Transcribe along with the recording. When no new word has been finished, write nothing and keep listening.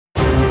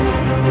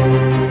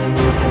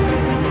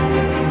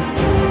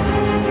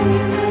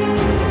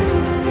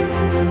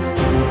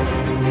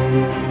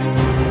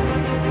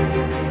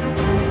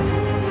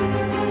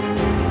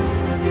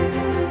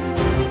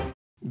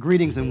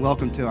Greetings and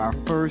welcome to our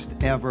first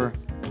ever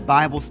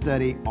Bible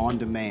study on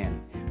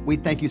demand. We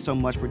thank you so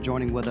much for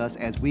joining with us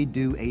as we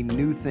do a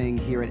new thing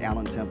here at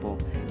Allen Temple,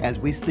 as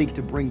we seek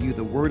to bring you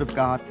the Word of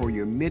God for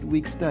your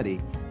midweek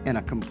study in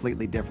a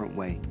completely different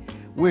way.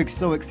 We're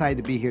so excited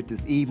to be here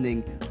this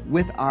evening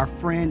with our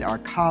friend, our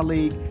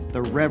colleague,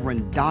 the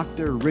Reverend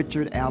Dr.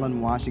 Richard Allen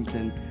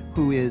Washington,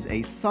 who is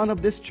a son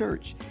of this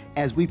church,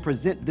 as we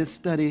present this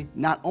study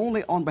not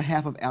only on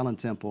behalf of Allen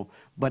Temple,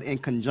 but in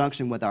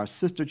conjunction with our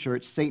sister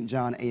church, St.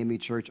 John AME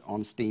Church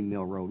on Steam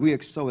Mill Road. We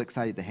are so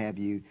excited to have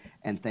you,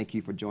 and thank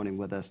you for joining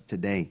with us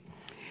today.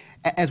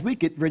 As we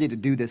get ready to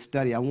do this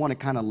study, I want to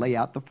kind of lay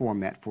out the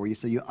format for you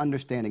so you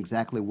understand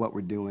exactly what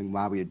we're doing,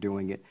 why we are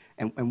doing it,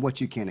 and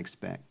what you can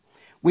expect.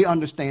 We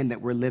understand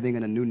that we're living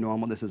in a new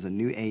normal. This is a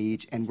new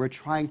age, and we're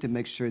trying to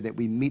make sure that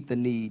we meet the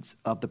needs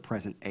of the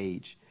present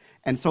age.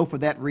 And so for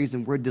that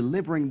reason, we're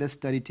delivering this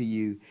study to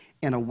you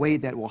in a way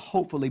that will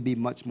hopefully be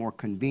much more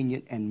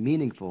convenient and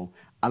meaningful,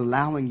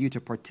 allowing you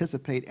to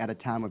participate at a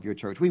time of your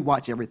church. We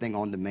watch everything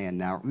on demand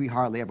now. We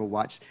hardly ever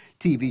watch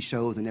TV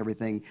shows and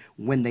everything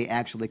when they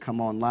actually come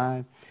on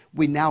live.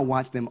 We now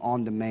watch them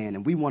on demand,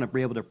 and we want to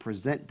be able to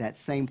present that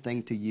same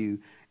thing to you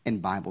in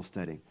Bible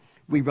study.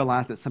 We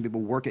realize that some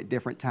people work at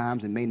different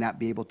times and may not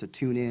be able to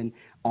tune in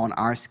on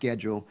our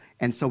schedule,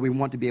 and so we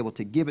want to be able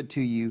to give it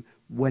to you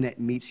when it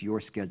meets your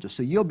schedule.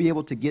 So you'll be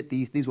able to get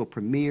these. These will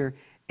premiere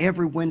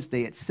every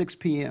Wednesday at 6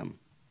 p.m.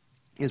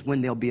 is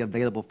when they'll be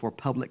available for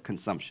public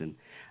consumption.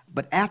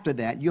 But after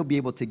that, you'll be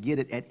able to get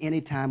it at any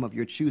time of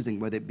your choosing,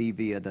 whether it be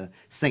via the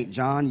St.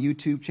 John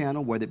YouTube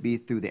channel, whether it be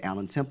through the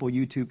Allen Temple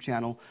YouTube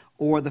channel,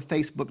 or the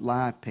Facebook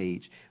Live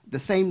page. The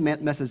same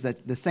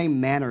message, the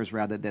same manners,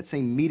 that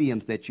same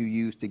mediums that you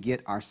use to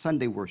get our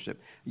Sunday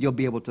worship, you'll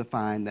be able to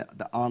find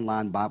the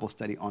online Bible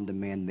study on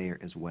demand there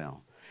as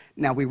well.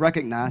 Now, we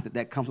recognize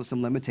that comes with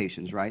some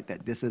limitations, right?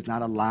 That this is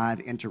not a live,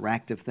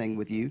 interactive thing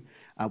with you.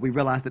 We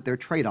realize that there are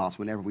trade-offs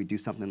whenever we do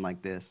something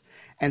like this.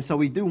 And so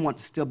we do want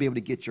to still be able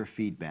to get your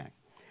feedback.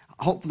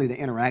 Hopefully, the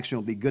interaction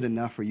will be good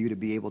enough for you to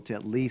be able to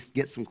at least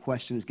get some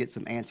questions, get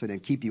some answered,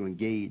 and keep you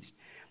engaged.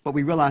 But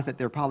we realize that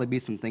there'll probably be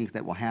some things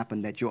that will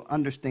happen that you'll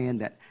understand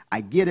that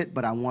I get it,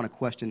 but I want to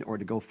question or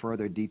to go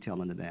further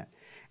detail into that.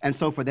 And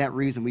so for that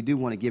reason, we do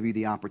want to give you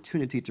the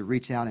opportunity to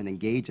reach out and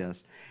engage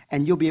us.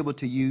 And you'll be able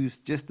to use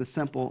just the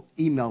simple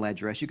email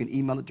address. You can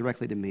email it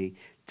directly to me,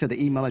 to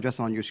the email address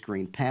on your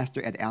screen,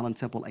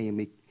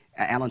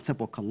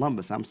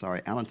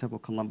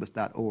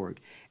 AllenTempleColumbus.org.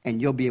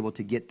 And you'll be able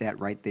to get that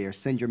right there.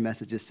 Send your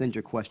messages, send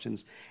your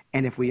questions.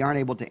 And if we aren't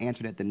able to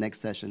answer it at the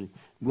next session,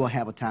 we'll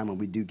have a time when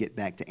we do get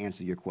back to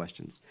answer your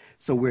questions.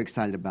 So we're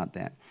excited about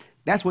that.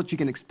 That's what you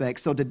can expect.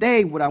 So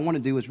today, what I want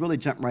to do is really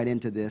jump right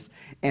into this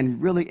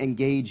and really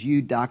engage you,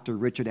 Dr.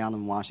 Richard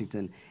Allen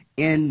Washington,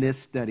 in this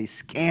study,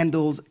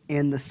 Scandals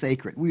in the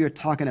Sacred. We are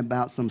talking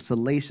about some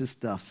salacious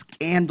stuff,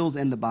 scandals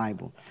in the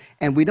Bible.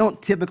 And we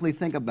don't typically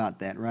think about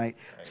that, right?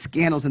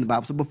 Scandals in the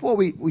Bible. So before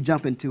we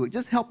jump into it,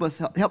 just help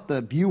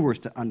the viewers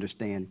to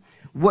understand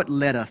what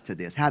led us to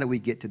this. How did we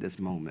get to this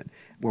moment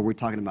where we're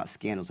talking about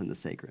scandals in the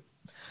sacred?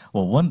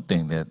 Well, one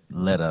thing that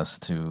led us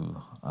to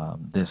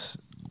this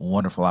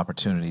wonderful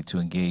opportunity to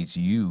engage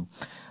you,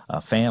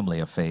 a family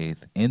of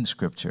faith, in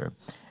Scripture,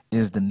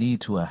 is the need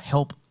to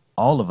help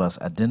all of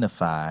us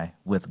identify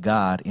with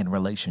God in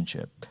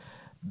relationship.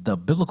 The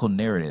biblical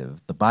narrative,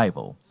 the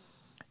Bible,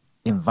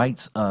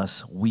 invites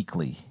us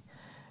weekly,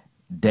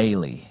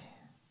 daily,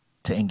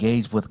 to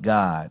engage with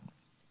God.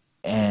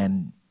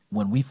 And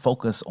when we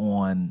focus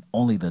on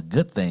only the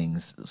good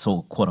things,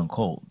 so quote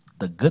unquote,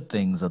 the good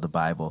things of the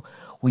Bible,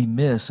 we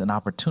miss an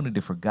opportunity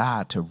for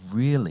God to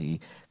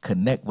really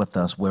connect with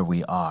us where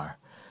we are.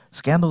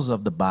 Scandals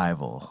of the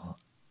Bible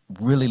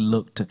really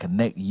look to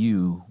connect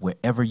you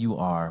wherever you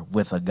are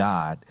with a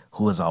God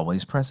who is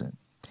always present.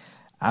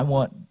 I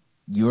want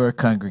your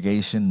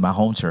congregation, my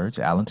home church,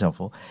 Allen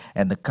Temple,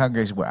 and the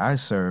congregation where I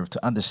serve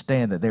to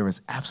understand that there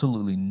is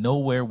absolutely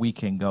nowhere we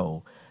can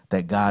go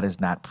that God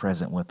is not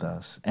present with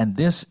us. And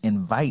this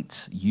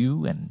invites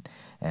you and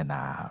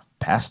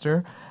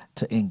pastor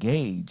to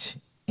engage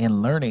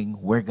in learning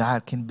where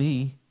God can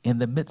be in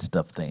the midst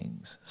of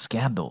things,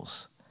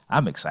 scandals.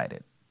 I'm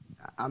excited.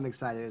 I'm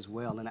excited as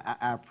well, and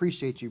I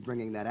appreciate you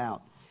bringing that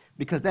out,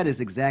 because that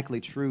is exactly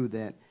true,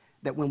 that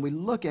when we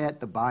look at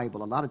the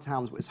Bible, a lot of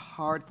times it's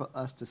hard for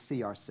us to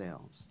see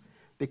ourselves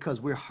because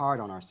we're hard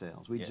on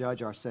ourselves. We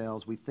judge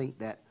ourselves. We think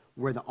that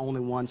we're the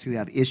only ones who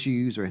have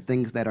issues or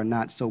things that are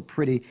not so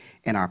pretty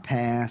in our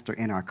past or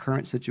in our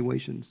current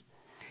situations.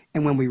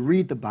 And when we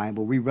read the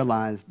Bible, we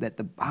realize that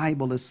the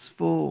Bible is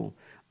full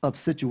of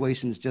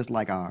situations just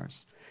like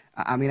ours.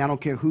 I mean, I don't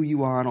care who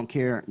you are. I don't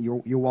care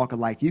your walk of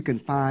life. You can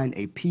find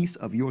a piece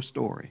of your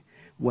story,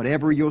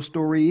 whatever your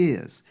story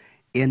is,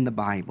 in the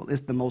Bible. It's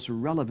the most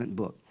relevant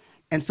book.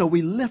 And so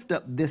we lift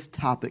up this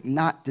topic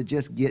not to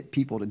just get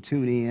people to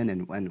tune in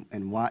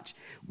and watch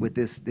with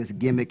this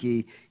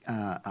gimmicky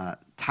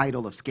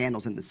title of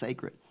Scandals in the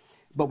Sacred.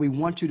 But we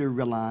want you to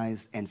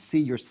realize and see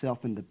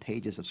yourself in the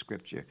pages of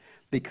Scripture,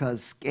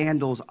 because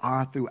scandals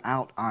are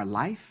throughout our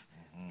life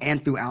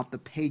and throughout the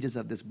pages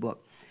of this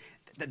book.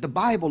 The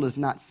Bible is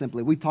not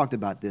simply, we talked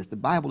about this, the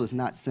Bible is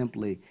not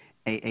simply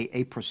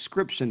a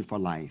prescription for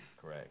life,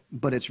 Correct.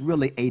 but it's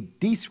really a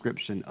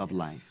description of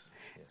life.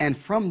 And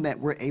from that,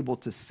 we're able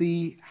to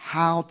see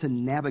how to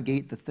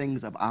navigate the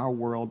things of our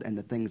world and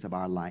the things of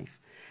our life.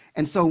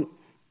 And so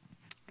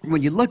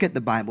when you look at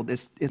the Bible,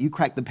 you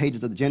crack the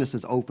pages of the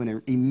Genesis open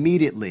and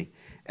immediately,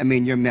 I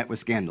mean, you're met with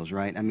scandals,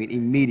 right? I mean,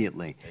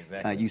 immediately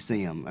Exactly. you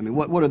see them. I mean,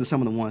 what are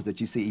some of the ones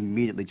that you see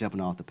immediately jumping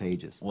off the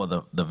pages?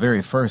 Well, the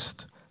very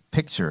first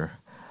picture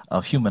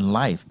of human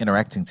life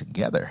interacting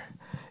together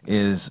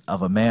is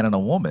of a man and a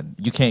woman.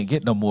 You can't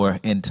get no more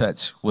in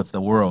touch with the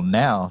world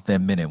now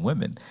than men and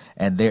women,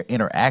 and their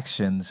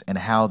interactions and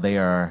how they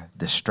are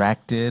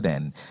distracted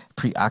and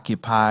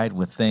preoccupied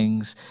with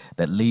things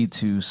that lead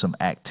to some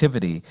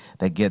activity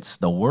that gets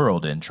the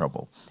world in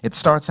trouble. It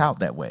starts out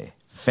that way.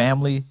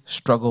 Family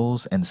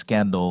struggles and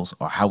scandals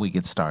are how we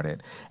get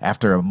started.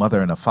 After a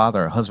mother and a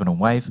father, a husband and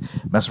wife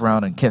mess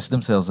around and catch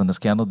themselves in a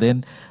scandal,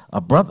 then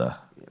a brother.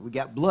 We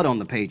got blood on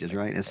the pages,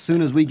 right? As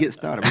soon as we get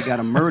started, we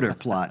got a murder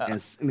plot.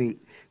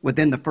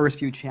 Within the first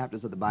few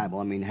chapters of the Bible,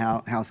 I mean,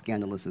 how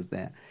scandalous is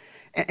that?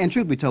 And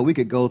truth be told, we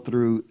could go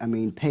through,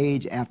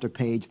 page after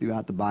page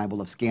throughout the Bible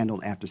of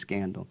scandal after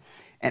scandal.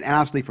 And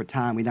obviously for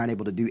time, we're not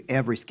able to do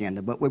every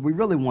scandal. But what we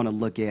really want to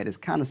look at is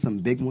kind of some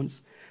big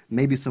ones,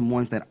 maybe some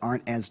ones that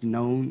aren't as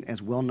known,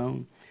 as well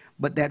known,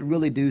 but that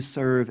really do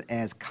serve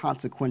as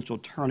consequential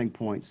turning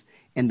points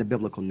in the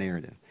biblical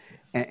narrative.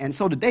 And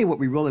so today what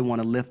we really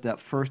want to lift up,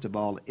 first of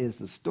all, is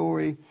the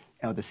story,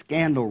 or the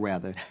scandal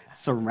rather,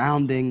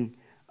 surrounding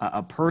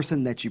a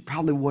person that you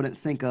probably wouldn't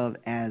think of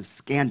as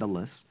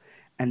scandalous,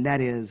 and that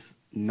is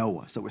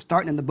Noah. So we're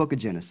starting in the book of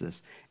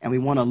Genesis, and we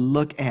want to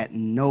look at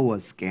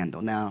Noah's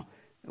scandal. Now,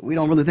 we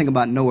don't really think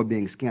about Noah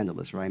being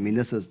scandalous, right? I mean,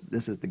 this is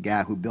the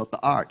guy who built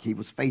the ark. He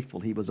was faithful.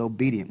 He was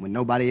obedient. When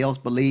nobody else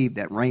believed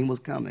that rain was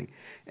coming,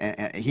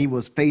 he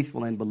was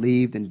faithful and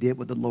believed and did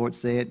what the Lord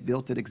said,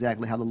 built it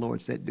exactly how the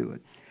Lord said do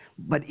it.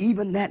 But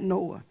even that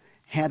Noah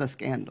had a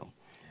scandal.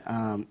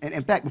 And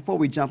in fact, before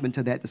we jump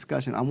into that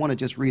discussion, I want to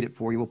just read it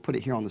for you. We'll put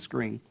it here on the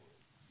screen.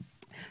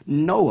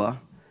 Noah,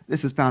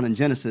 this is found in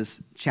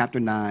Genesis chapter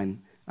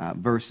 9,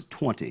 verse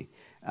 20.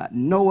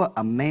 Noah,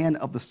 a man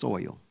of the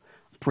soil,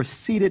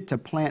 proceeded to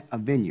plant a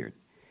vineyard.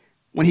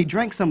 When he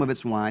drank some of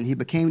its wine, he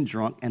became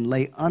drunk and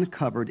lay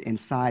uncovered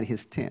inside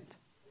his tent.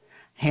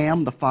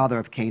 Ham, the father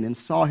of Canaan,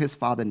 saw his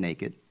father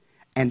naked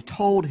and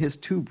told his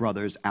two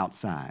brothers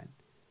outside.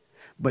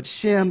 But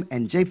Shem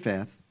and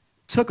Japheth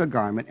took a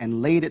garment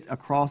and laid it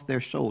across their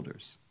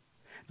shoulders.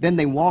 Then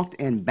they walked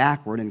in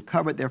backward and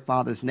covered their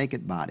father's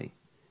naked body.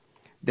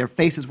 Their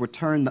faces were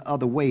turned the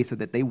other way so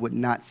that they would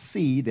not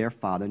see their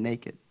father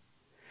naked.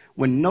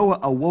 When Noah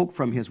awoke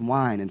from his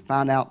wine and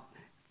found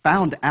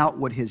out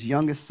what his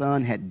youngest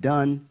son had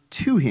done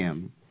to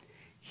him,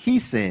 he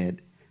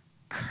said,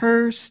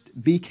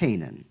 "Cursed be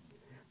Canaan,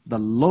 the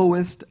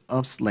lowest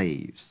of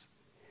slaves.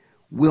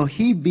 Will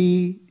he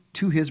be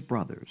to his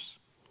brothers?"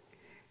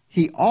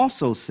 He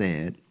also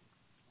said,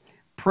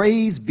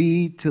 "Praise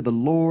be to the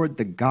Lord,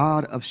 the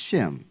God of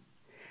Shem.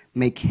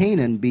 May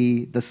Canaan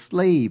be the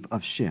slave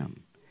of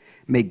Shem.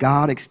 May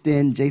God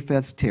extend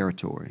Japheth's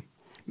territory.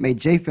 May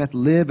Japheth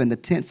live in the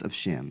tents of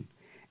Shem,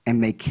 and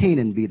may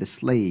Canaan be the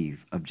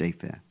slave of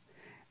Japheth."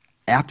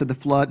 After the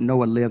flood,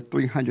 Noah lived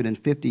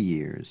 350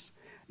 years.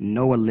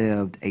 Noah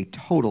lived a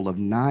total of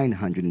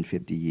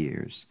 950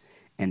 years,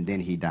 and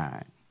then he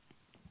died.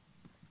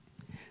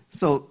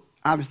 So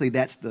obviously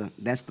that's the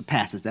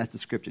passage, that's the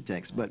scripture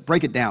text. But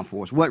break it down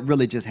for us. What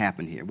really just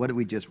happened here? What did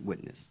we just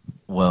witness?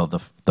 Well,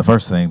 the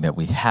first thing that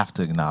we have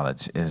to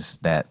acknowledge is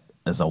that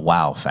there's a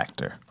wow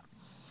factor.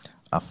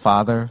 A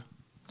father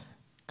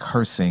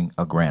cursing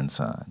a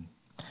grandson.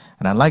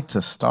 And I'd like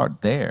to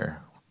start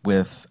there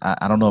with,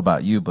 I don't know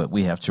about you, but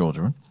we have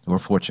children. We're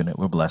fortunate.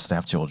 We're blessed to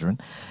have children.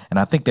 And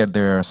I think that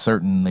there are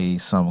certainly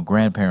some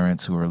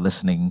grandparents who are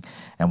listening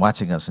and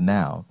watching us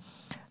now.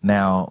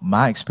 Now,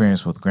 my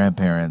experience with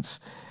grandparents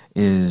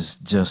is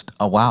just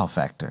a wow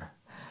factor.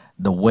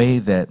 The way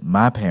that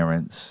my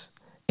parents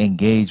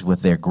engage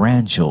with their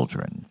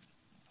grandchildren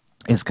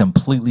is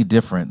completely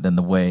different than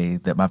the way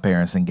that my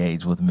parents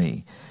engage with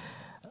me.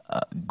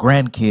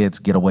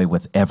 Grandkids get away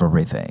with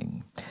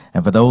everything.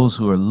 And for those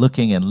who are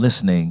looking and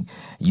listening,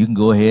 you can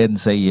go ahead and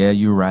say, yeah,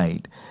 you're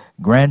right.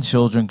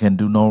 Grandchildren can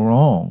do no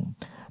wrong.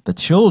 The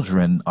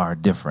children are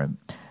different.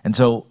 And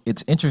so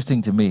it's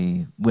interesting to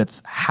me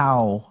with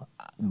how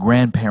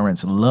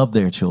grandparents love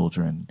their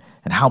children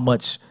and how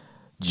much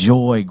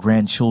joy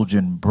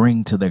grandchildren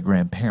bring to their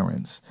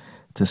grandparents.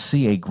 To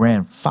see a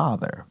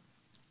grandfather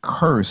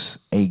curse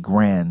a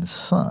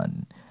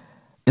grandson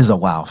is a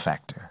wow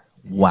factor.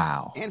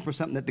 Wow. And for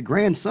something that the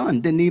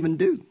grandson didn't even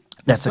do.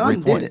 That's a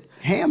great point. Did it.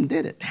 Ham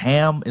did it.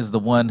 Ham is the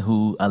one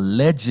who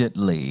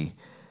allegedly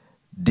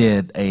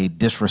did a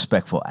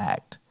disrespectful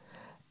act.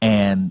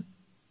 And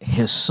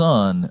his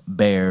son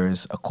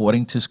bears,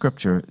 according to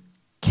scripture,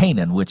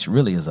 Canaan, which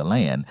really is a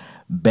land,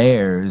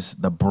 bears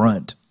the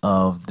brunt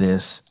of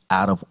this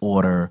out of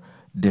order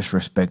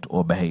disrespect,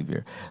 or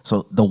behavior.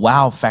 So the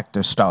wow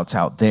factor starts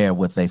out there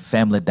with a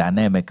family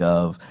dynamic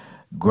of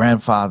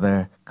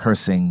grandfather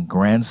cursing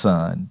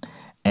grandson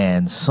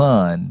and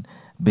son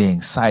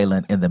being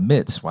silent in the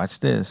midst, watch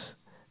this,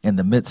 in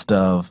the midst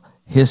of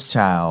his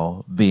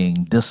child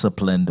being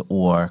disciplined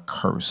or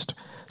cursed.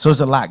 So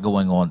there's a lot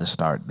going on to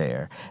start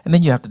there. And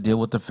then you have to deal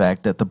with the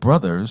fact that the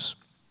brothers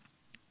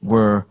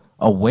were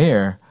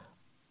aware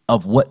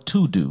of what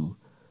to do,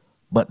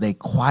 but they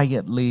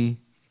quietly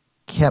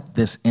kept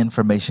this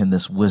information,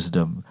 this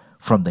wisdom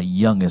from the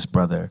youngest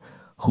brother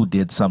who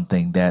did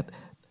something that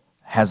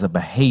has a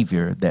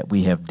behavior that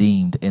we have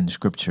deemed in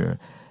Scripture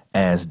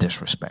as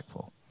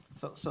disrespectful.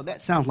 So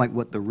that sounds like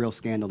what the real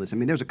scandal is. I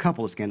mean, there's a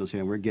couple of scandals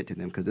here, and we'll get to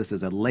them because this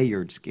is a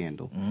layered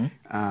scandal.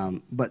 Mm-hmm.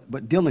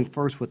 But dealing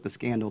first with the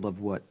scandal of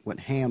what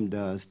Ham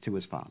does to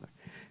his father.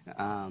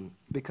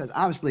 Because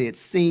obviously it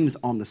seems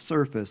on the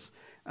surface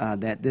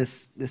that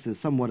this is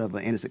somewhat of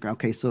an innocent.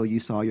 Okay, so you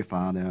saw your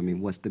father. I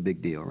mean, what's the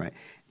big deal, right?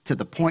 To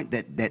the point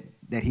that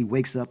he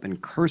wakes up and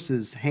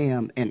curses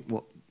Ham and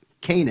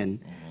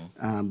Canaan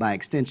by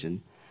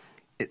extension.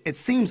 It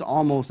seems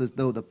almost as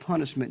though the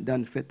punishment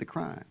doesn't fit the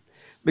crime.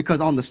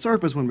 Because on the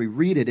surface, when we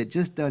read it, it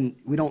just doesn't,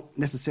 we don't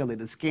necessarily,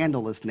 the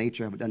scandalous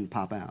nature of it doesn't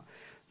pop out.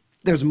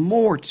 There's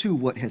more to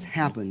what has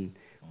happened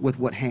with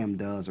what Ham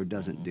does or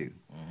doesn't do,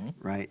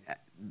 right?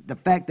 The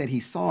fact that he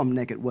saw him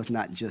naked was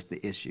not just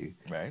the issue.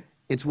 Right.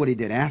 It's what he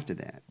did after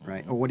that,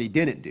 right? Or what he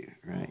didn't do,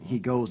 right? He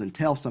goes and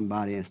tells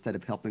somebody instead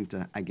of helping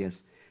to, I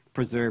guess,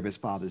 preserve his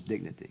father's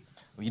dignity.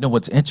 You know,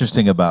 what's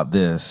interesting about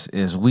this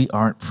is we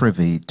aren't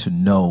privy to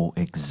know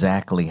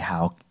exactly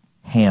how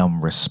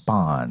Ham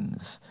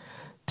responds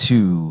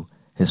to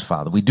his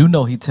father. We do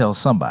know he tells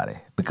somebody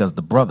because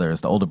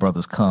the older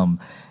brothers come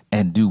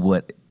and do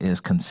what is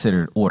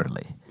considered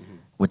orderly,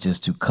 which is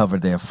to cover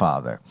their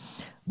father.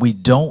 We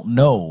don't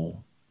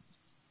know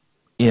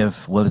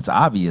if, well, it's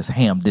obvious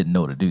Ham didn't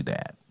know to do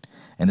that.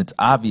 And it's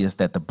obvious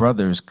that the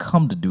brothers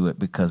come to do it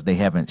because they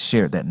haven't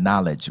shared that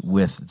knowledge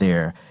with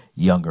their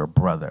younger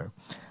brother.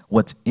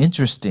 What's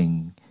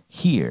interesting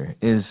here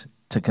is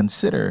to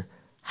consider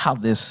how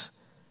this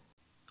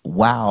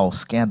wow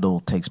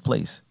scandal takes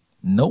place.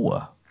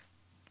 Noah.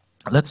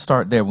 Let's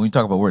start there. When we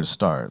talk about where to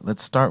start,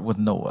 let's start with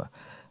Noah.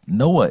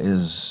 Noah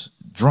is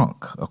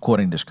drunk,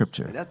 according to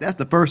Scripture. That's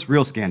the first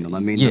real scandal. I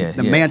mean,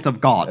 the man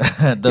of God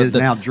is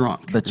now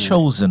drunk. The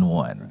chosen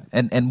one.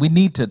 Right. And we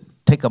need to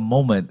take a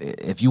moment,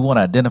 if you want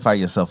to identify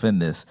yourself in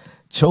this,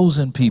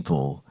 chosen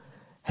people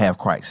have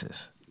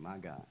crisis. My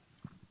God.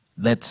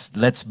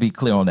 Let's be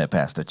clear on that,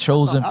 Pastor.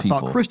 Chosen people. I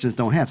thought Christians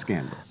don't have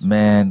scandals.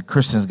 Man,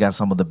 Christians got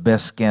some of the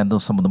best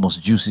scandals, some of the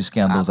most juicy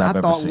scandals I've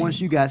ever seen. I thought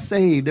once you got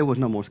saved, there was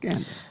no more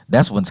scandal.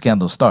 That's when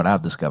scandals start,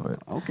 I've discovered.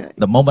 Okay.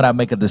 The moment I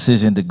make a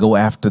decision to go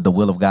after the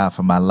will of God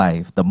for my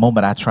life, the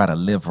moment I try to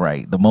live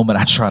right, the moment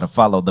I try to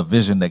follow the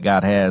vision that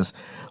God has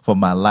for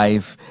my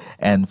life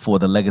and for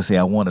the legacy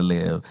I want to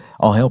live,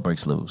 all hell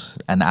breaks loose.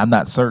 And I'm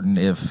not certain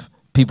if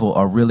people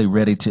are really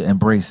ready to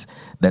embrace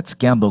that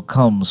scandal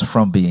comes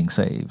from being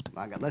saved.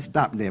 My God, let's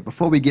stop there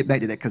before we get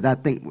back to that, because I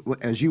think,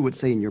 as you would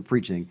say in your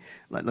preaching,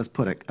 let's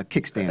put a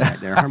kickstand right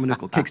there, a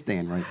hermeneutical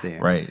kickstand right there.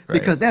 Right.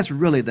 Because that's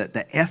really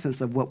the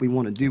essence of what we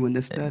want to do in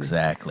this study.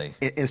 Exactly.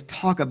 Is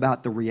talk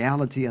about the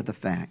reality of the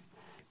fact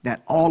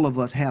that all of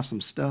us have some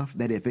stuff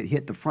that if it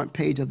hit the front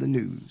page of the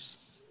news,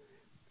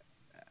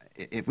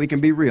 if we can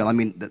be real, I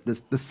mean,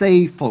 the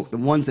saved folk, the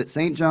ones at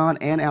St. John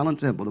and Allen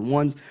Temple, the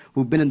ones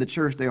who've been in the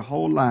church their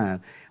whole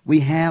lives, we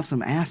have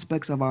some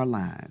aspects of our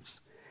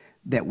lives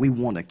that we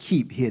want to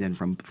keep hidden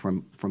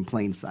from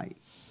plain sight.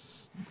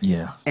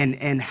 Yeah.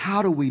 And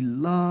how do we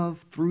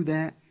love through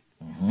that?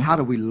 How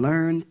do we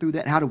learn through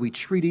that? How do we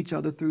treat each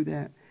other through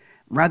that?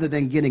 Rather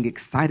than getting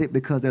excited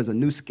because there's a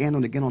new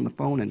scandal to get on the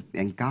phone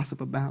and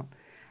gossip about,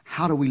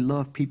 how do we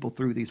love people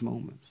through these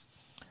moments?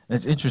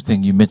 It's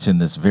interesting you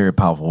mentioned this very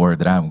powerful word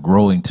that I'm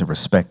growing to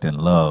respect and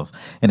love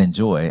and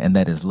enjoy, and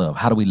that is love.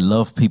 How do we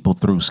love people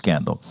through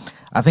scandal?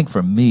 I think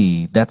for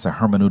me, that's a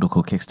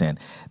hermeneutical kickstand.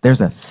 There's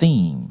a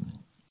theme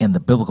in the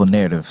biblical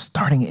narrative,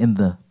 starting in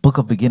the book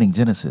of beginning,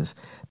 Genesis,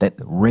 that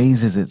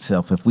raises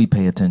itself if we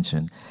pay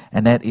attention,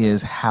 and that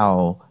is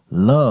how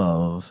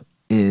love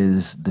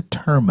is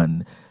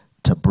determined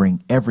to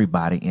bring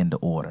everybody into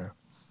order.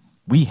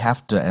 We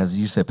have to, as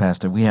you said,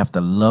 Pastor, we have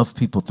to love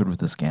people through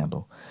the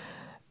scandal.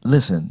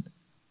 Listen,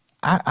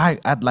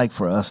 I'd like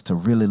for us to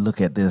really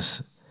look at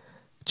this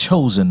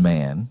chosen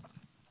man,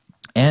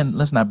 and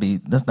let's not be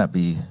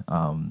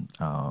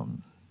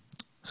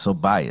so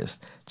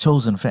biased.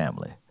 Chosen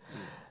family,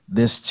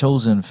 this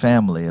chosen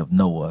family of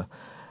Noah,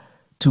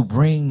 to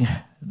bring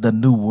the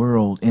new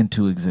world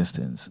into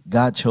existence.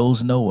 God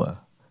chose Noah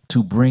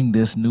to bring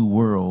this new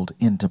world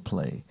into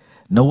play.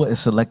 Noah is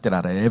selected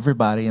out of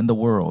everybody in the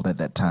world at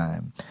that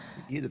time.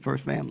 He's the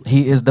first family.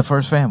 He is the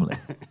first family.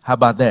 How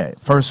about that?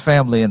 First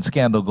family and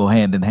scandal go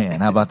hand in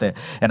hand. How about that?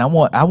 And I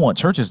want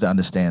churches to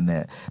understand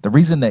that. The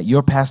reason that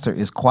your pastor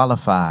is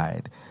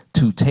qualified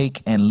to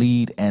take and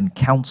lead and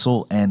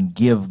counsel and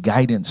give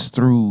guidance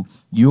through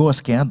your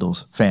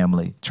scandals,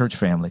 family, church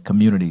family,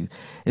 community,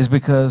 is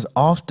because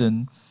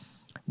often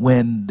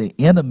when the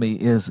enemy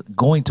is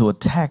going to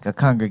attack a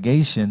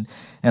congregation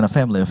and a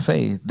family of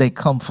faith, they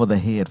come for the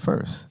head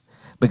first.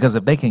 Because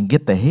if they can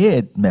get the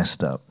head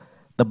messed up,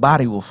 the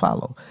body will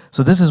follow.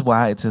 So this is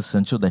why it's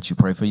essential that you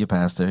pray for your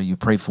pastor, you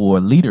pray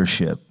for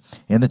leadership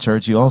in the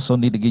church. You also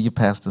need to give your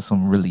pastor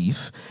some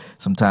relief,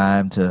 some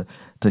time to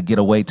get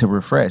away, to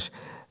refresh.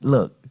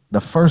 Look,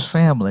 the first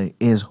family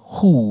is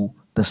who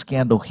the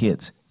scandal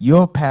hits.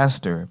 Your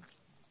pastor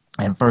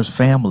and first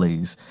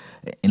families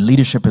in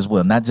leadership as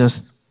well, not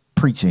just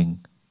preaching,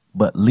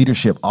 but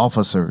leadership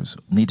officers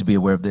need to be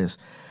aware of this.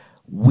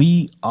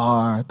 We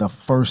are the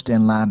first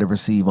in line to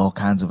receive all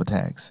kinds of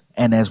attacks.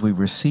 And as we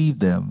receive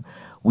them,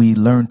 we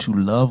learn to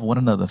love one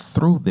another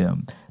through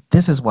them.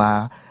 This is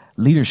why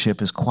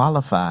leadership is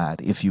qualified,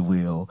 if you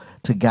will,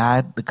 to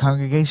guide the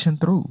congregation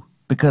through,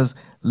 because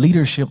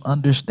leadership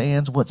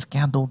understands what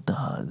scandal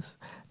does.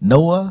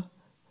 Noah,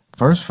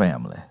 first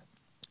family,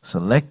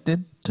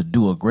 selected to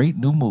do a great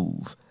new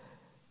move,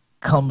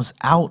 comes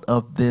out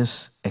of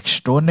this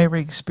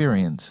extraordinary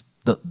experience,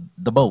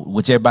 the boat,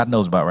 which everybody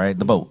knows about, right?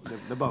 The boat.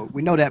 The boat.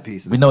 We know that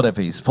piece. We know that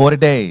piece. 40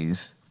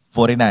 days,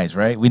 40 nights,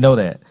 right? We know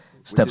that.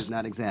 Which is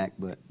not exact,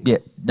 but... Yeah.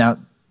 Now,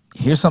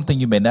 here's something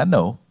you may not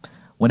know.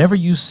 Whenever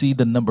you see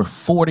the number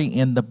 40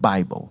 in the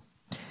Bible,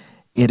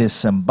 it is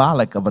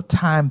symbolic of a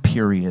time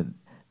period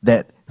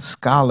that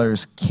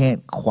scholars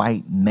can't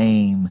quite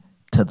name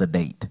to the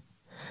date.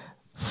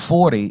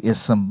 40 is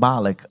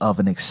symbolic of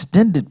an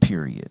extended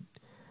period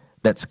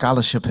that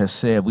scholarship has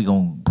said we're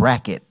going to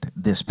bracket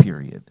this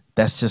period.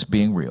 That's just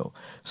being real.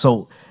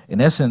 So, in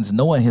essence,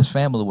 Noah and his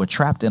family were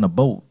trapped in a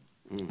boat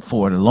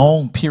for a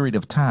long period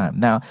of time.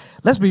 Now,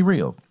 let's be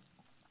real.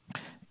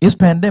 It's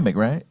pandemic,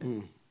 right?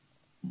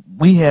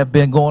 We have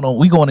been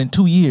going in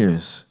 2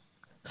 years,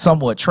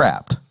 somewhat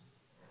trapped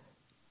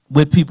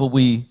with people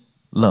we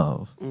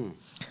love.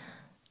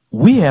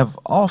 We have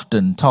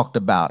often talked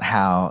about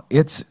how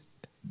it's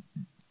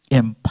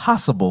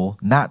impossible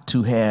not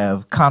to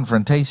have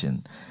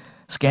confrontation,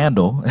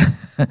 scandal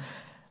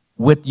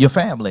with your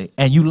family,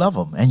 and you love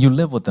them and you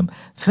live with them.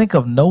 Think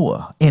of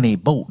Noah in a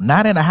boat,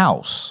 not in a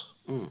house,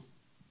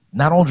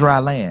 not on dry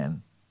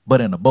land,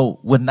 but in a boat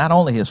with not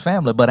only his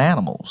family, but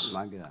animals.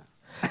 My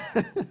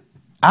God.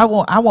 I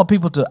want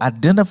people to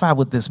identify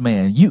with this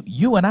man.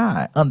 You and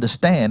I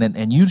understand,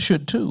 and you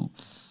should too,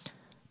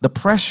 the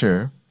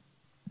pressure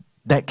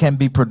that can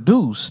be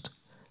produced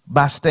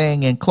by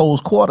staying in close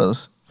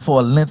quarters for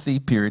a lengthy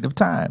period of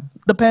time.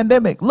 The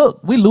pandemic, look,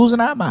 we losing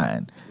our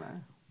mind,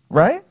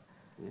 right?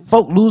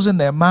 Folk losing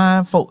their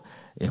mind. Folk,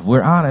 if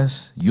we're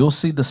honest, you'll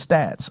see the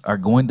stats are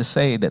going to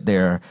say that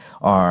there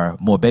are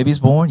more babies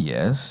born.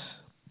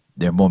 Yes.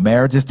 There are more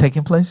marriages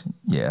taking place.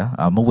 Yeah,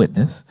 I'm a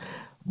witness.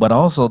 But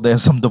also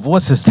there's some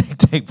divorces that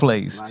take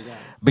place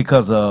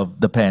because of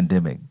the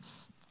pandemic.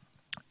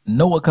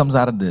 Noah comes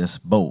out of this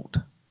boat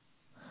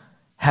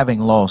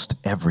having lost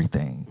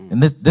everything.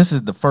 And this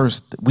is the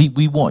first,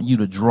 we want you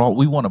to draw,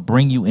 we want to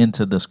bring you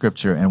into the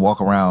scripture and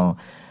walk around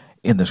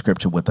in the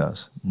scripture with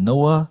us.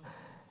 Noah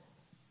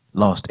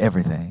lost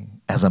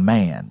everything as a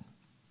man,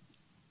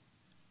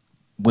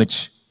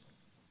 which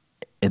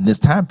in this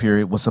time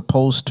period was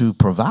supposed to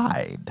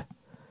provide,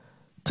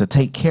 to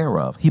take care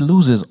of. He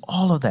loses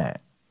all of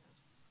that.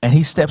 And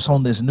he steps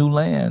on this new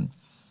land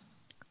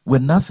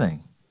with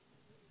nothing.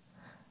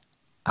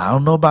 I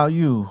don't know about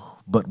you,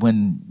 but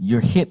when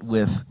you're hit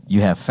with,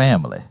 you have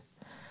family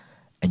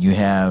and you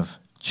have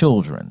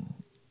children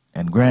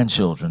and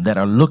grandchildren that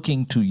are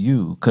looking to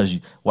you because,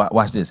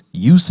 watch this,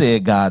 you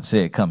said God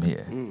said come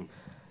here.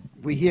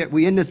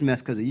 We in this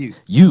mess because of you.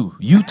 You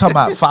talking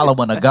about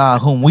following a God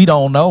whom we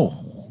don't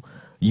know.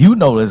 You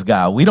know this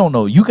guy. We don't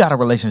know. You got a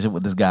relationship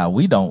with this guy.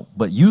 We don't.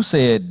 But you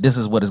said this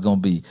is what it's going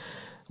to be.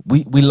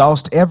 We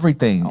lost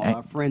everything. All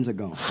our friends are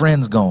gone.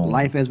 Friends gone.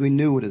 Life as we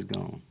knew it is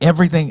gone.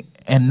 Everything.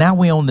 And now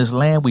we on this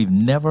land we've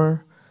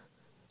never,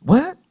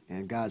 what?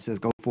 And God says,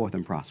 go forth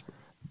and prosper.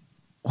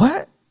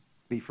 What?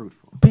 Be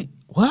fruitful.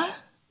 What?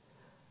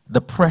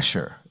 The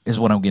pressure is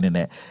what I'm getting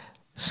at.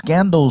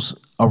 Scandals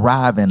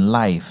arrive in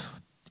life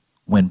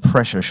when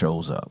pressure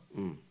shows up.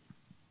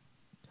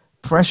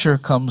 Pressure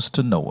comes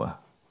to Noah.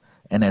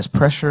 And as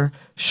pressure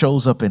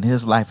shows up in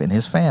his life and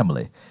his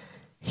family,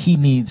 he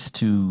needs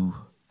to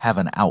have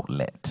an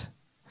outlet.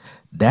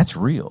 That's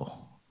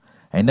real.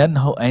 Ain't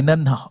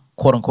nothing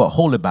quote unquote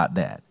holy about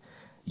that.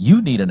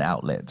 You need an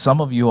outlet. Some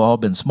of you all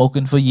been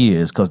smoking for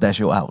years because that's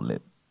your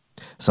outlet.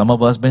 Some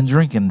of us been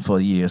drinking for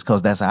years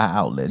because that's our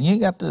outlet. You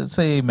ain't got to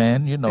say,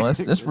 man, you know,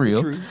 that's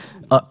real.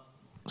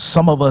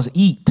 Some of us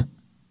eat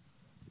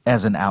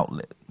as an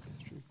outlet.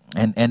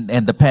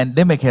 And the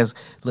pandemic has,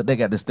 look, they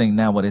got this thing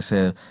now where they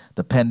said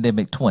the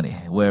pandemic 20,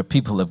 where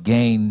people have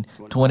gained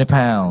 20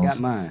 pounds. I got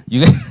mine.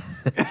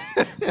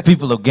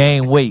 People have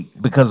gained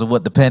weight because of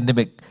what the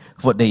pandemic,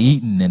 what they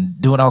eating and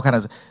doing all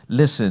kinds of.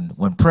 Listen,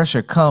 when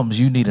pressure comes,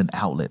 you need an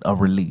outlet, a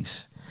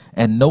release.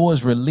 And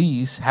Noah's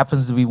release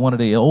happens to be one of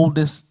the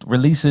oldest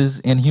releases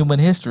in human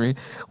history,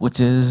 which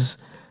is,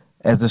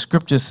 as the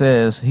scripture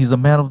says, he's a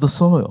man of the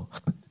soil.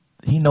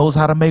 He knows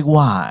how to make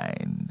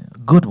wine,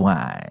 good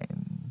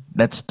wine,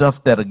 that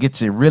stuff that'll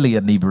get you really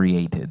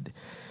inebriated.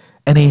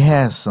 And he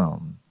has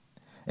some.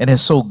 And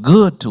it's so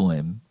good to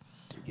him.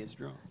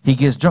 He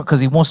gets drunk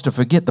because he wants to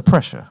forget the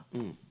pressure.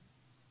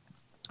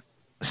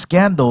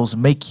 Scandals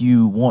make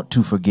you want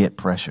to forget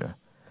pressure.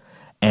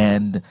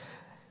 And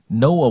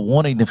Noah,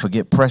 wanting to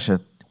forget pressure,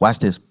 watch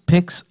this,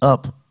 picks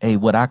up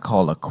what I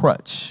call a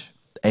crutch,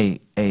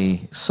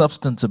 a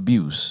substance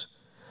abuse,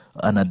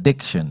 an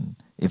addiction,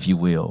 if you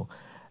will,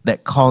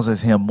 that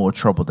causes him more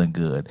trouble than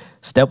good.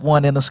 Step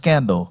one in a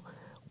scandal,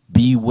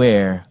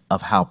 beware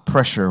of how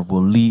pressure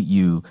will lead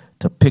you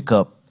to pick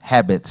up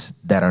habits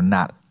that are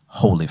not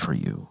holy for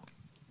you.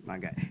 My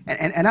God.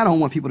 And I don't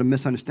want people to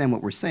misunderstand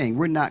what we're saying.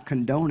 We're not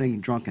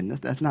condoning drunkenness.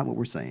 That's not what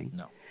we're saying.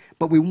 No.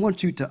 But we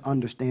want you to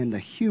understand the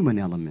human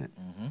element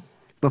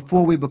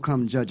before we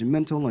become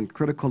judgmental and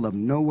critical of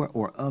Noah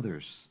or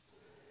others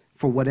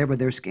for whatever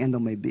their scandal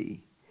may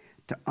be,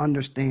 to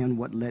understand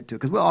what led to it.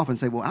 Because we'll often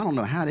say, well, I don't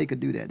know how they could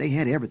do that. They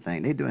had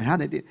everything. They doing how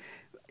they did.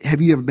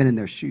 Have you ever been in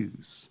their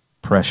shoes?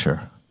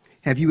 Pressure.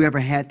 Have you ever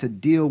had to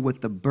deal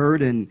with the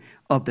burden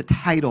of the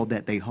title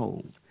that they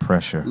hold?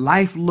 Pressure.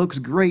 Life looks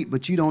great,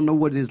 but you don't know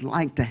what it is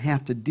like to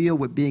have to deal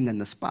with being in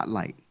the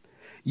spotlight.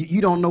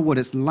 You don't know what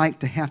it's like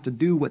to have to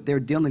do what they're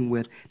dealing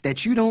with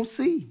that you don't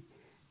see.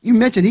 You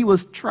mentioned he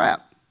was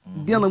trapped,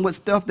 dealing with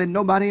stuff that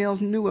nobody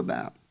else knew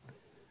about.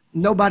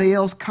 Nobody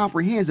else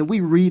comprehends. And we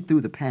read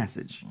through the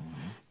passage,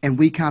 and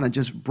we kind of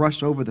just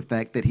brush over the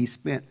fact that he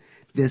spent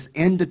this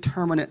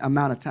indeterminate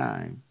amount of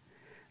time,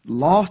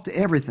 lost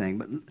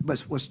everything,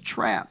 but was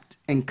trapped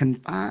and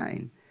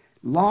confined,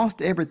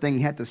 lost everything,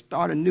 had to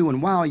start anew.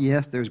 And while,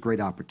 yes, there's great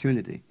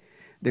opportunity,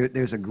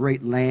 there's a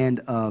great land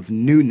of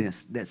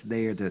newness that's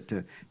there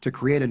to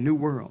create a new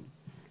world.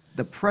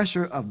 The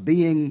pressure of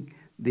being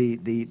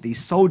the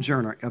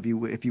sojourner, if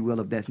you will,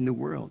 of that new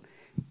world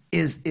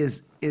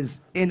is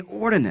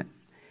inordinate.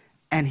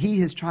 And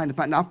he is trying to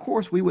find. Now, of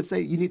course, we would say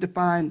you need to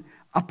find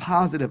a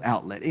positive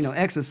outlet.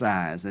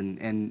 Exercise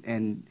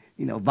and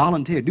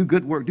volunteer, do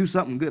good work, do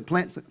something good,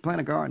 plant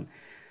a garden,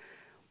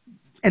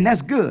 and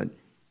that's good.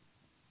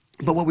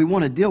 But what we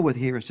want to deal with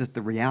here is just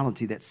the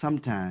reality that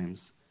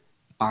sometimes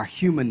our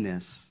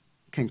humanness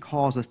can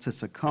cause us to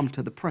succumb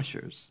to the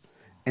pressures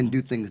and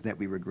do things that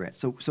we regret.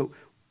 So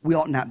we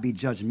ought not be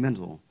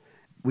judgmental.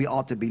 We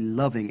ought to be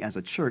loving as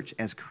a church,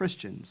 as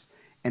Christians,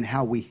 and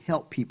how we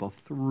help people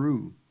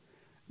through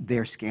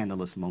their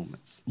scandalous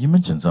moments. You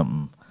mentioned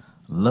something,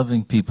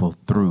 loving people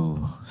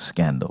through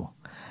scandal.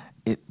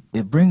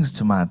 It brings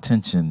to my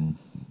attention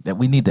that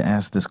we need to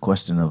ask this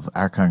question of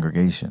our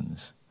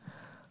congregations.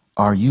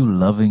 Are you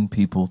loving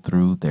people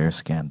through their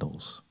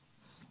scandals?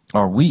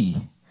 Are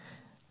we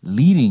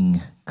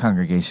leading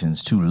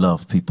congregations to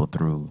love people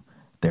through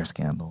their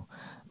scandal?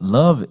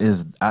 Love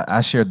is, I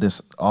share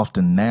this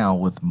often now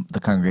with the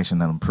congregation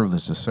that I'm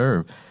privileged to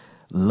serve.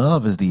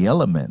 Love is the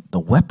element, the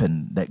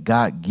weapon that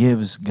God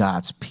gives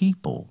God's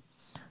people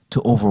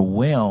to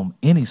overwhelm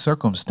any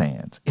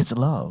circumstance. It's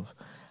love.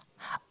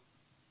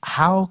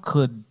 How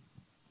could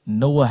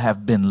Noah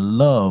have been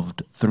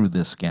loved through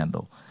this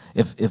scandal?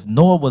 If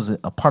Noah was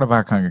a part of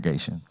our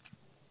congregation,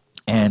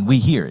 and we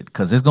hear it,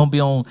 because it's going to be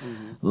on,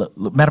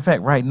 matter of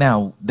fact, right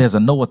now, there's a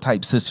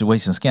Noah-type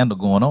situation scandal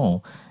going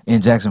on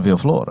in Jacksonville,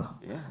 Florida.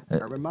 Yeah,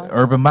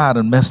 Urban Meyer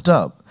done messed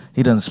up.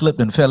 He done slipped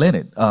and fell in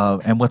it.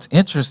 And what's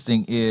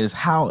interesting is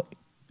how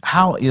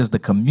is the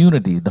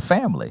community, the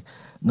family,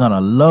 going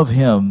to love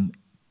him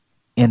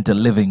into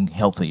living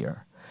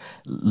healthier?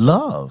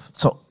 Love.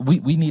 So we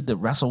need to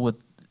wrestle with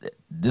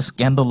this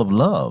scandal of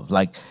love.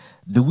 Like,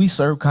 do we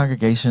serve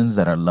congregations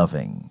that are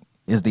loving?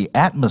 Is the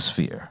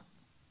atmosphere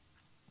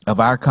of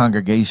our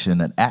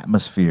congregation an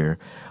atmosphere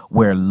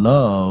where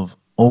love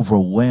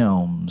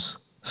overwhelms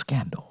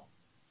scandal?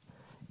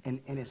 And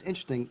it's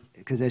interesting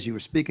because as you were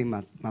speaking,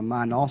 my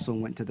mind also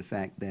went to the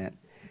fact that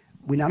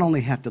we not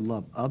only have to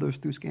love others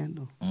through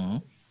scandal,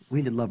 we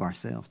need to love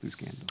ourselves through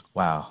scandal.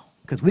 Wow.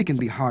 Because we can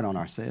be hard on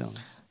ourselves.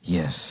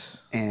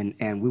 Yes.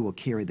 And we will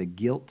carry the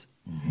guilt.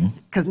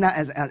 Because now,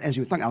 as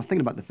you were thinking, I was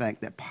thinking about the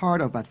fact that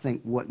part of, I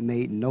think, what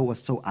made Noah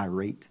so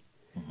irate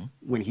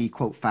when he,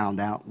 quote, found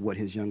out what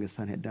his youngest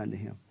son had done to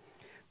him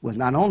was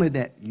not only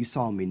that you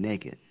saw me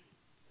naked,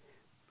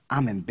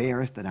 I'm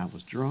embarrassed that I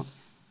was drunk.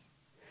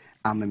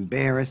 I'm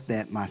embarrassed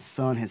that my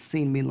son has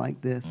seen me like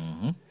this,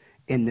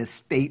 in this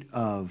state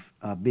of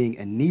being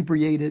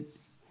inebriated,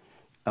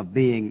 of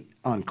being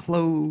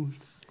unclothed,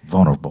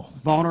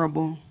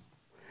 vulnerable,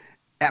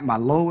 at my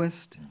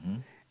lowest.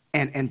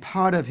 And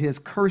part of his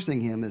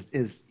cursing him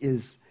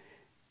is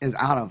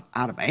out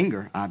of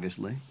anger,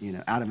 obviously,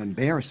 out of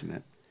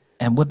embarrassment.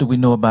 And what do we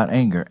know about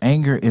anger?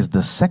 Anger is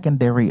the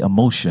secondary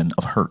emotion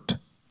of hurt.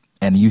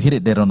 And you hit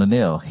it dead on the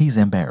nail. He's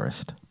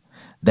embarrassed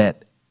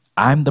that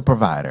I'm the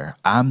provider.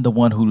 I'm the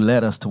one who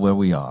led us to where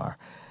we are.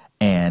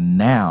 And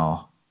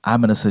now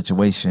I'm in a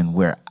situation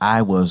where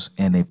I was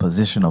in a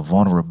position of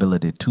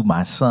vulnerability to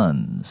my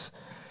sons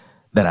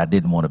that I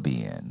didn't want to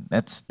be in.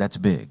 That's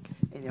big.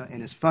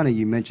 And it's funny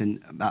you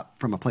mentioned about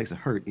from a place of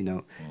hurt.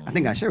 I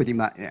think I shared with you,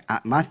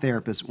 my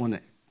therapist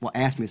will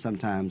ask me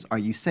sometimes, are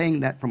you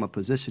saying that from a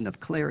position of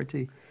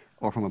clarity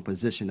or from a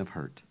position of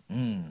hurt?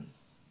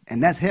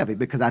 And that's heavy,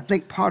 because I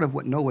think part of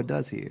what Noah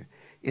does here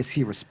is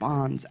he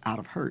responds out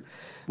of hurt,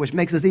 which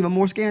makes us even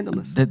more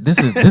scandalous. This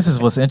is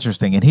what's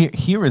interesting, and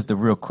here is the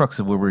real crux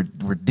of where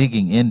we're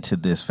digging into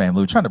this,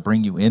 family. We're trying to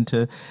bring you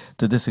into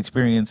this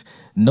experience.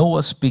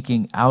 Noah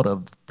speaking out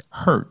of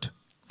hurt.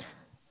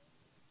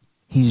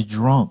 He's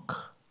drunk.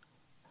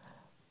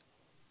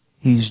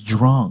 He's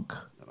drunk.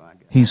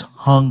 He's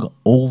hung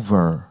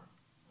over.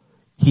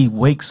 He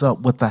wakes up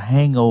with a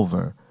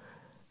hangover.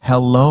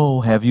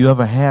 Hello, have you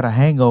ever had a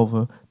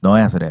hangover? Don't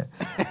answer that.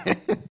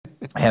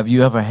 Have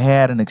you ever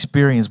had an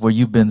experience where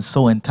you've been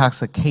so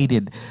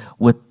intoxicated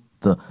with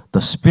the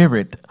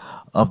spirit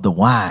of the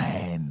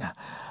wine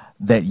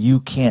that you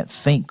can't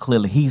think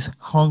clearly? He's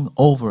hung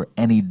over,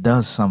 and he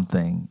does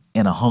something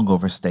in a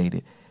hungover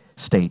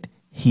state.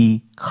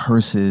 He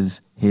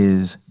curses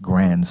his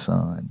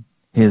grandson,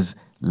 his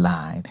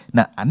line.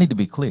 Now, I need to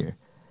be clear.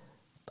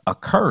 A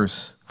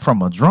curse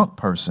from a drunk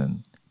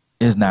person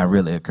is not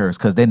really a curse,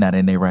 because they're not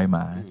in their right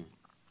mind.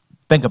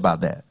 Think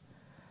about that.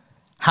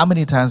 How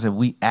many times have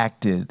we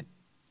acted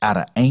out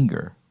of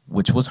anger,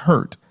 which was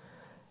hurt,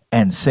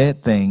 and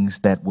said things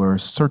that were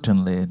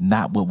certainly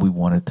not what we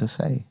wanted to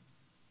say?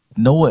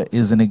 Noah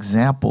is an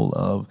example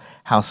of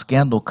how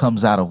scandal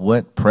comes out of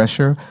what?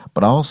 Pressure,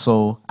 but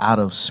also out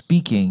of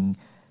speaking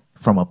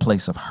from a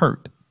place of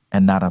hurt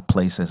and not a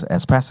place,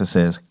 as Pastor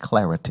says,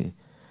 clarity.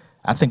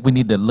 I think we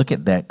need to look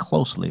at that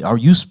closely. Are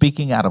you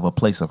speaking out of a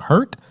place of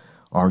hurt,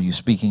 or are you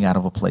speaking out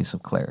of a place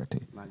of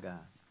clarity? My God.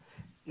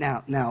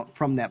 Now,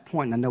 from that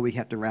point, and I know we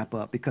have to wrap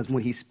up, because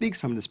when he speaks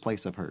from this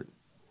place of hurt,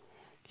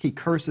 he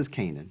curses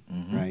Canaan,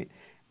 right?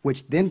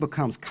 Which then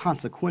becomes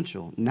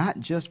consequential, not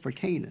just for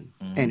Canaan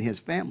and his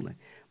family,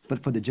 but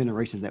for the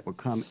generations that will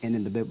come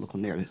in the biblical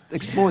narrative.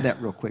 Explore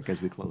that real quick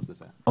as we close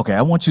this out. Okay,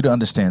 I want you to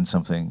understand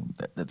something,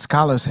 that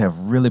scholars have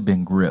really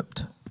been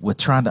gripped with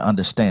trying to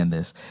understand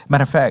this.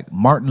 Matter of fact,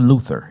 Martin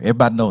Luther,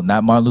 everybody know,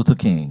 not Martin Luther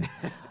King,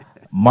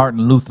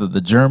 Martin Luther,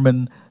 the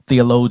German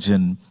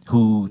theologian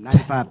who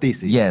 95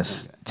 Theses.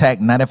 Yes,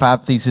 tacked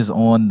 95 Theses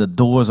on the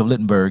doors of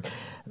Wittenberg.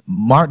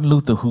 Martin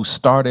Luther,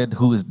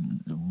 who is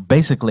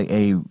basically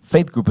a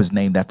faith group is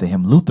named after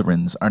him.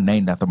 Lutherans are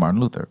named after Martin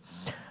Luther.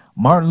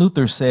 Martin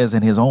Luther says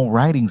in his own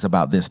writings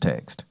about this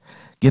text,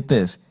 get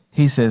this,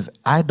 he says,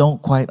 I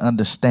don't quite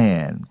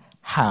understand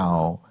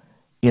how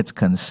it's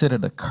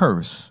considered a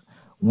curse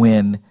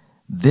when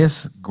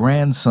this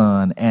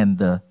grandson and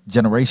the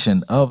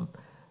generation of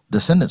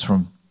descendants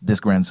from this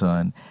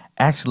grandson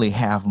actually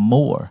have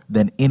more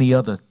than any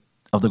other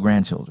of the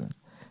grandchildren.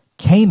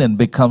 Canaan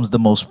becomes the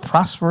most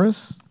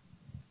prosperous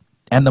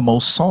and the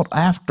most sought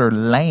after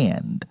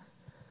land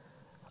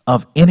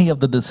of any of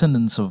the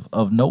descendants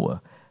of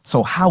Noah.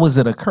 So how is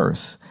it a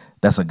curse?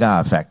 That's a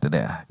God factor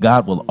there.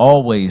 God will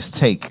always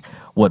take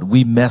what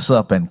we mess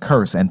up and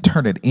curse and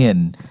turn it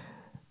in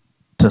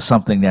to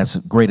something that's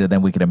greater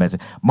than we can imagine.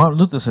 Martin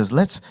Luther says,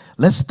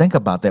 let's think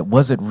about that.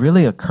 Was it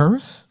really a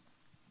curse?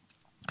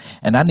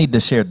 And I need to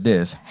share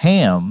this.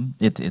 Ham,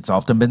 it's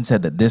often been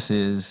said that this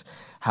is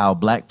how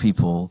black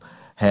people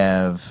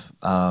have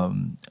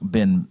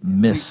been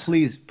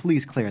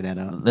Please clear that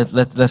up.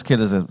 Let's clear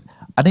this up.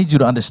 I need you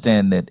to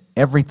understand that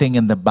everything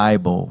in the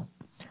Bible,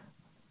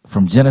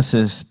 from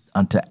Genesis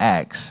unto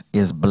Acts,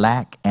 is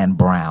black and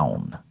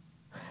brown.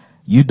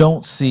 You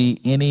don't see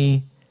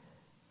any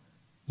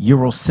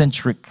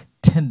Eurocentric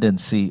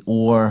tendency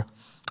or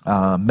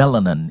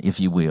melanin, if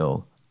you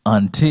will,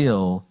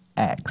 until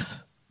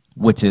Acts,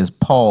 which is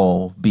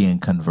Paul being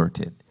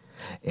converted.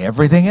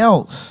 Everything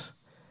else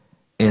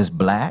is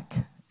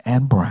black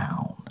and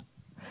brown.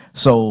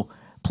 So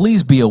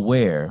please be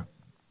aware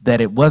that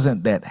it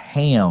wasn't that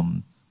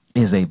Ham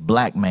is a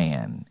black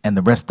man and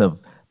the rest of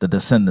the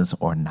descendants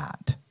are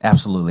not.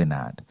 Absolutely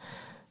not.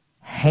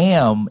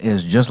 Ham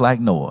is just like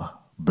Noah,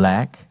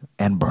 black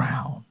and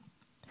brown.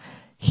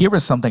 Here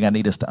is something I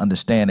need us to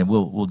understand, and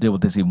we'll deal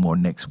with this even more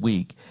next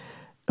week.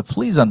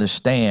 Please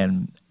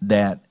understand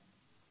that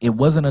it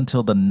wasn't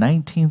until the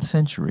 19th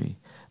century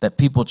that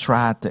people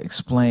tried to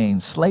explain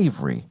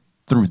slavery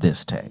through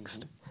this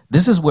text.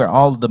 This is where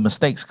all of the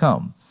mistakes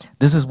come.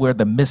 This is where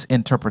the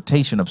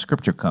misinterpretation of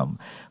Scripture come.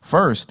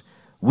 First,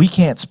 we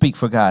can't speak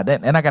for God.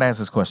 And I got to ask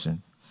this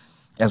question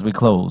as we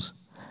close.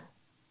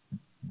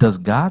 Does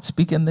God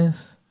speak in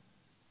this?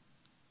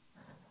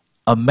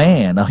 A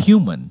man, a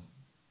human,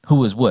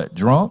 who is what?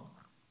 Drunk,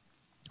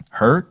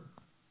 hurt,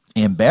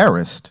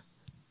 embarrassed,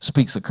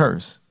 speaks a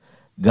curse.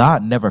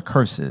 God never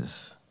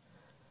curses.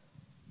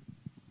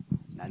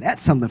 Now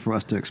that's something for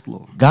us to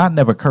explore. God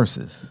never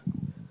curses.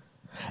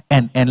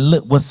 And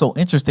look, what's so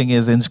interesting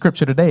is in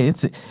Scripture today,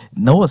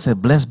 Noah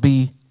said, blessed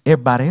be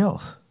everybody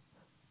else.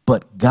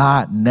 But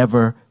God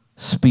never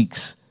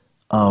speaks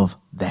of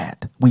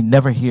that. We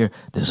never hear,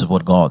 this is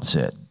what God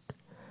said.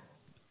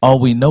 All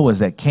we know is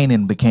that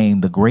Canaan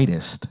became the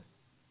greatest.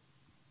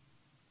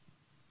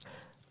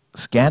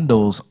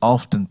 Scandals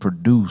often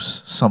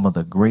produce some of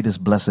the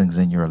greatest blessings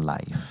in your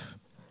life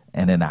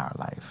and in our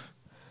life.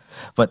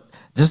 But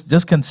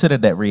just consider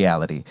that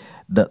reality.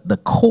 The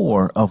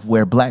core of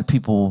where black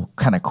people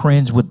kind of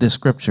cringe with this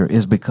scripture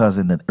is because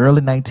in the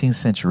early 19th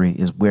century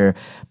is where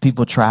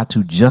people try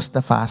to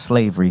justify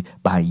slavery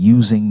by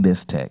using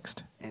this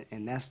text.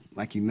 And that's,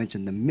 like you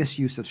mentioned, the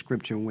misuse of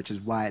scripture, which is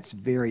why it's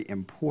very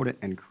important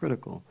and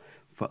critical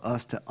for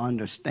us to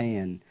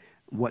understand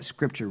what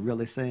scripture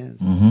really says,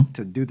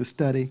 to do the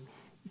study,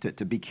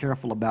 to be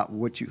careful about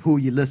who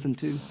you listen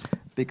to,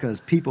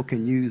 because people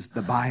can use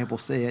the Bible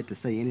said to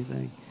say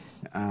anything.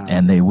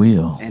 And they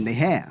will. And they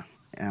have.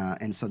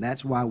 And so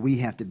that's why we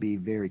have to be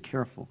very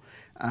careful.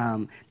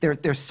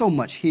 There's so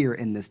much here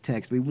in this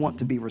text. We want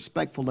to be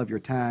respectful of your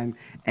time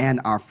and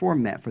our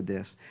format for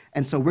this.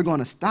 And so we're going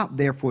to stop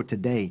there for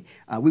today.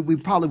 We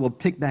probably will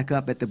pick back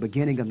up at the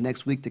beginning of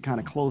next week to kind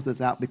of close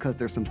this out, because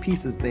there's some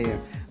pieces there,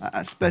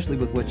 especially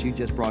with what you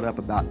just brought up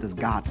about does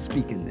God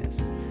speak in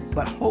this.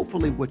 But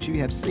hopefully what you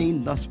have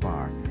seen thus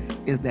far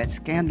is that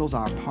scandals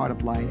are a part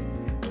of life.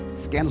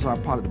 Scandals are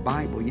a part of the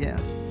Bible,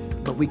 yes.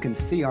 But we can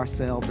see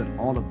ourselves in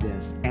all of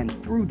this. And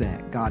through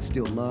that, God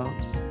still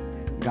loves.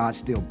 God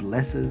still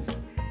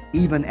blesses.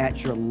 Even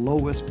at your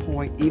lowest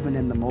point, even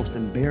in the most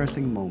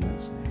embarrassing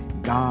moments,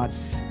 God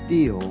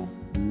still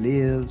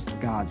lives.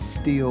 God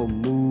still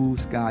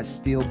moves. God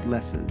still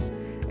blesses.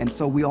 And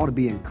so we ought to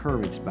be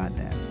encouraged by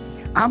that.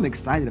 I'm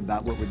excited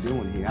about what we're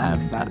doing here.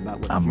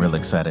 I'm really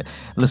excited.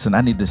 Listen,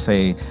 I need to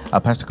say,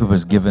 Pastor Cooper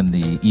has given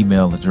the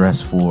email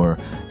address for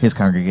his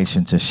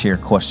congregation to share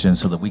questions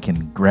so that we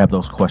can grab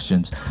those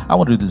questions. I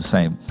want to do the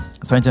same.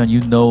 St. John, you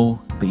know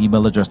the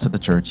email address to the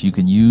church. You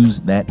can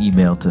use that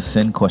email to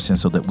send questions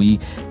so that we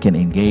can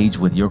engage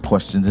with your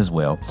questions as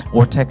well.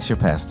 Or text your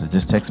pastor.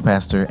 Just text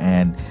pastor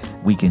and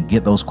we can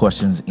get those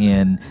questions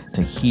in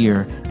to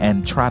hear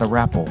and try to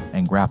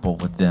grapple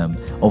with them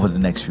over the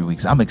next few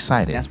weeks. I'm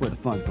excited. That's where the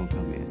fun's going to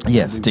come in.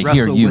 Yes, we to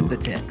hear you. With the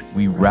text.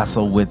 We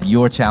wrestle with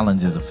your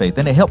challenges of faith.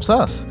 And it helps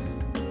us,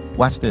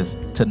 watch this,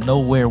 to know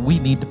where we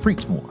need to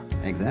preach more.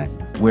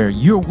 Exactly. Where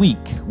you're weak,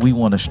 we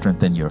want to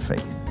strengthen your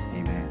faith.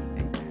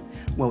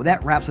 Well,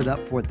 that wraps it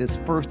up for this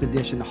first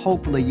edition.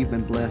 Hopefully you've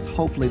been blessed.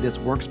 Hopefully this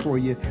works for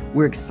you.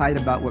 We're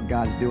excited about what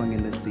God's doing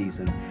in this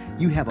season.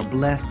 You have a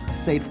blessed,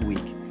 safe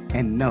week,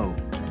 and know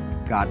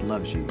God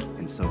loves you,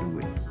 and so do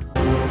we.